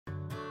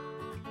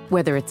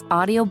Whether it's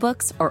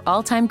audiobooks or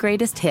all-time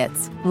greatest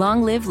hits,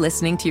 long live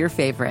listening to your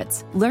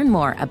favorites. Learn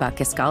more about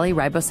Kisqali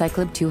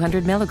Ribociclib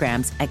 200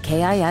 milligrams at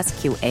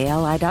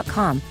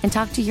KISQALI.com and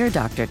talk to your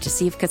doctor to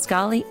see if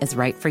Kisqali is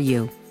right for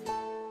you.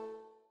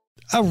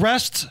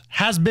 Arrest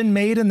has been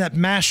made in that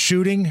mass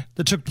shooting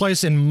that took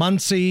place in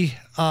Muncie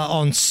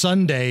on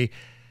Sunday.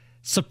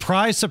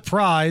 Surprise,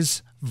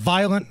 surprise,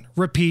 violent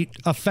repeat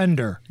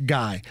offender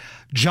guy.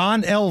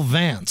 John L.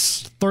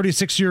 Vance,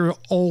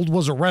 36-year-old,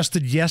 was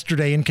arrested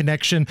yesterday in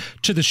connection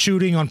to the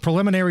shooting on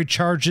preliminary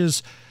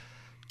charges,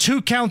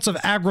 2 counts of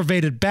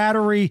aggravated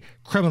battery,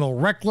 criminal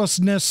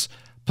recklessness,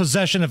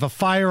 possession of a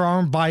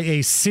firearm by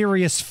a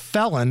serious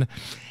felon.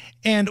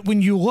 And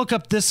when you look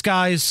up this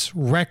guy's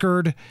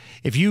record,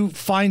 if you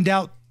find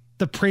out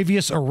the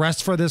previous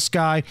arrest for this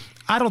guy,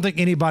 I don't think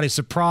anybody's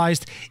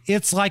surprised.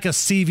 It's like a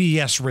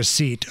CVS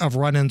receipt of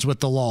run-ins with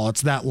the law.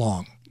 It's that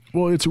long.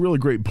 Well, it's a really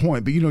great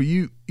point. But,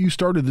 you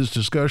started this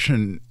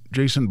discussion,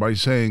 Jason, by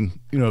saying,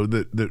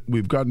 that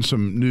we've gotten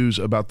some news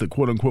about the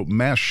quote-unquote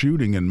mass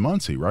shooting in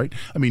Muncie, right?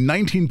 I mean,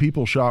 19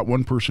 people shot,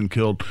 1 person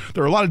killed.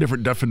 There are a lot of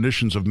different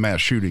definitions of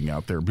mass shooting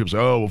out there. People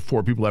say,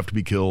 4 people have to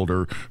be killed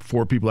or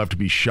 4 people have to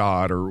be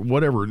shot or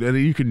whatever. And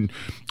you can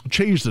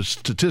change the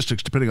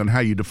statistics depending on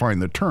how you define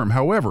the term.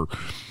 However,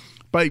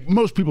 by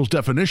most people's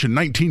definition,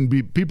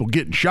 19 people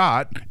getting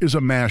shot is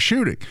a mass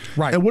shooting.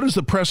 Right. And what does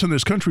the press in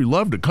this country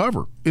love to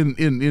cover in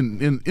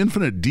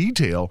infinite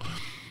detail?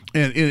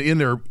 And in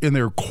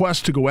their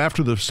quest to go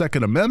after the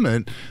Second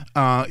Amendment,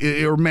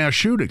 or mass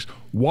shootings,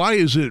 why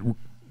is it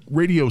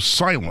radio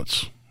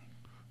silence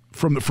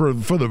for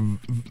the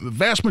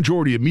vast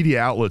majority of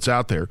media outlets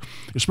out there,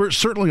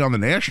 certainly on the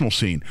national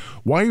scene?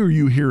 Why are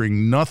you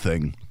hearing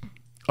nothing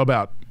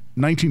about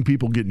 19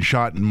 people getting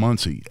shot in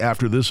Muncie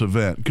after this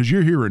event? Because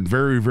you're hearing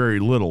very, very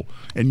little,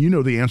 and you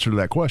know the answer to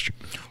that question.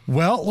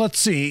 Well, let's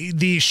see.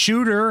 The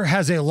shooter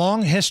has a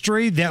long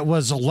history that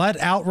was let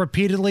out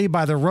repeatedly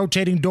by the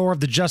rotating door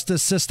of the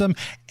justice system,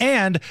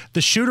 and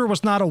the shooter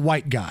was not a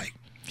white guy.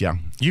 Yeah.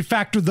 You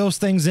factor those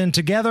things in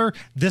together,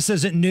 this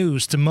isn't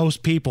news to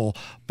most people,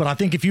 but I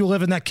think if you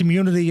live in that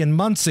community in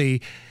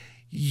Muncie,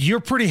 you're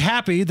pretty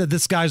happy that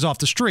this guy's off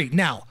the street.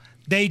 Now,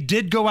 they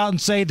did go out and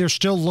say they're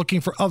still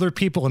looking for other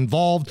people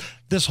involved.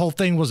 This whole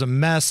thing was a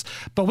mess.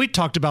 But we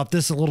talked about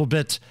this a little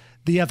bit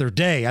the other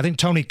day. I think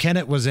Tony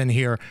Kennett was in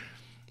here.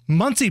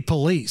 Muncie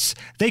police,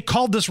 they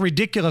called this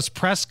ridiculous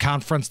press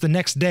conference the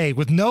next day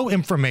with no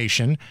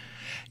information,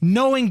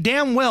 knowing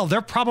damn well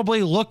they're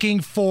probably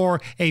looking for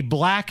a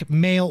black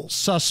male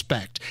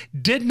suspect.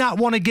 Did not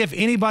want to give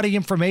anybody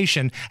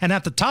information. And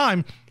at the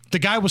time, the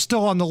guy was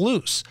still on the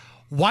loose.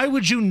 Why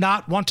would you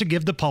not want to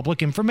give the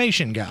public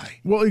information, Guy?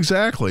 Well,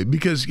 exactly,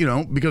 because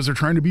they're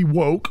trying to be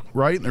woke,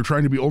 right? And they're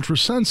trying to be ultra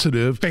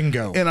sensitive.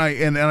 Bingo. And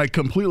I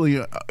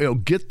completely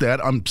get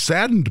that. I'm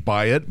saddened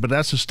by it, but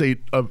that's the state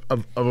of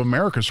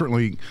America,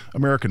 certainly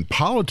American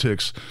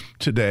politics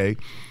today.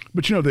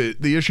 But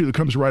the issue that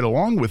comes right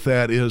along with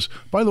that is,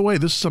 by the way,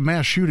 this is a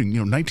mass shooting.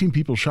 19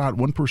 people shot,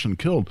 1 person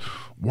killed.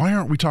 Why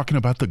aren't we talking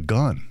about the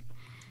gun?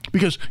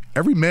 Because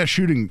every mass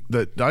shooting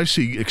that I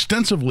see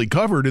extensively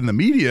covered in the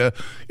media,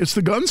 it's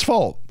the gun's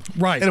fault.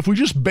 Right. And if we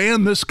just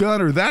ban this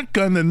gun or that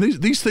gun, then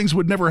these things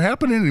would never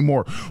happen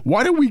anymore.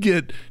 Why do we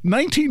get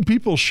 19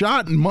 people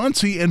shot in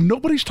Muncie and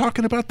nobody's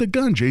talking about the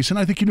gun, Jason?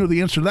 I think you know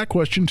the answer to that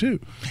question, too.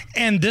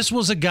 And this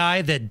was a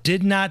guy that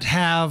did not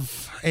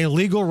have a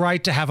legal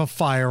right to have a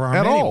firearm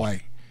at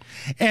anyway.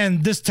 All.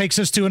 And this takes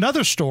us to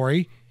another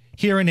story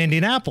here in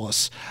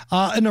Indianapolis.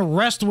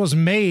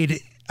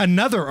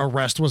 Another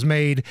arrest was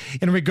made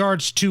in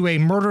regards to a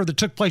murder that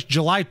took place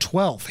July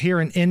 12th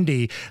here in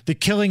Indy, the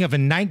killing of a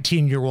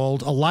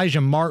 19-year-old, Elijah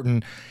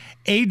Martin.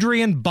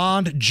 Adrian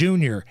Bond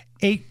Jr.,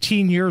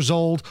 18 years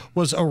old,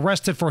 was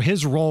arrested for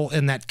his role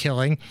in that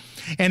killing.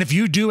 And if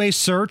you do a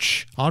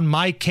search on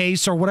My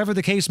Case or whatever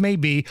the case may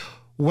be,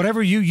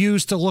 whatever you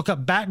use to look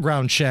up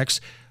background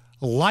checks,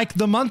 like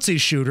the Muncie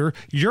shooter,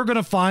 you're going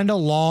to find a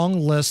long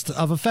list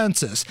of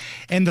offenses.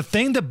 And the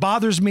thing that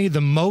bothers me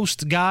the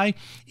most, Guy,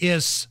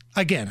 is,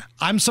 again,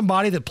 I'm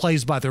somebody that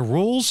plays by the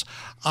rules.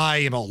 I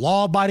am a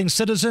law-abiding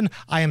citizen.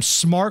 I am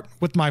smart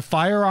with my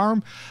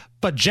firearm.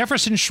 But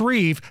Jefferson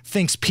Shreve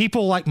thinks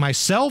people like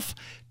myself,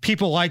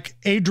 people like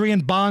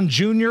Adrian Bond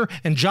Jr.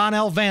 and John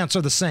L. Vance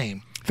are the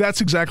same.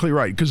 That's exactly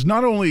right. Because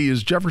not only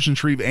is Jefferson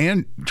Shreve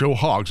and Joe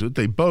Hogsett,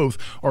 they both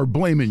are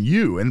blaming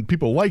you and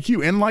people like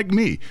you and like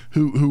me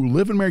who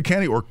live in Marion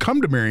County or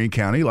come to Marion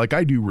County like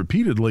I do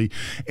repeatedly.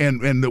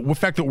 And the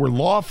fact that we're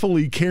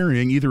lawfully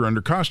carrying either under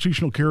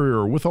constitutional carry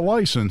or with a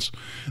license,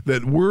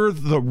 that we're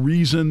the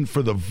reason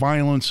for the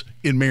violence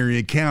in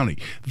Marion County.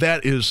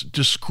 That is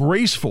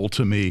disgraceful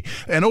to me.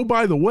 And oh,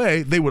 by the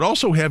way, they would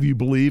also have you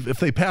believe if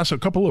they pass a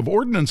couple of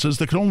ordinances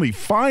that can only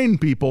fine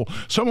people,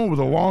 someone with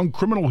a long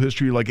criminal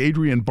history like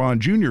Adrian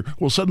Bond Jr.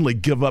 will suddenly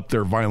give up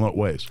their violent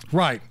ways.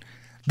 Right.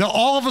 They'll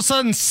all of a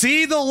sudden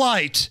see the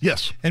light.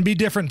 Yes. And be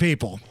different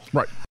people.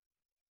 Right.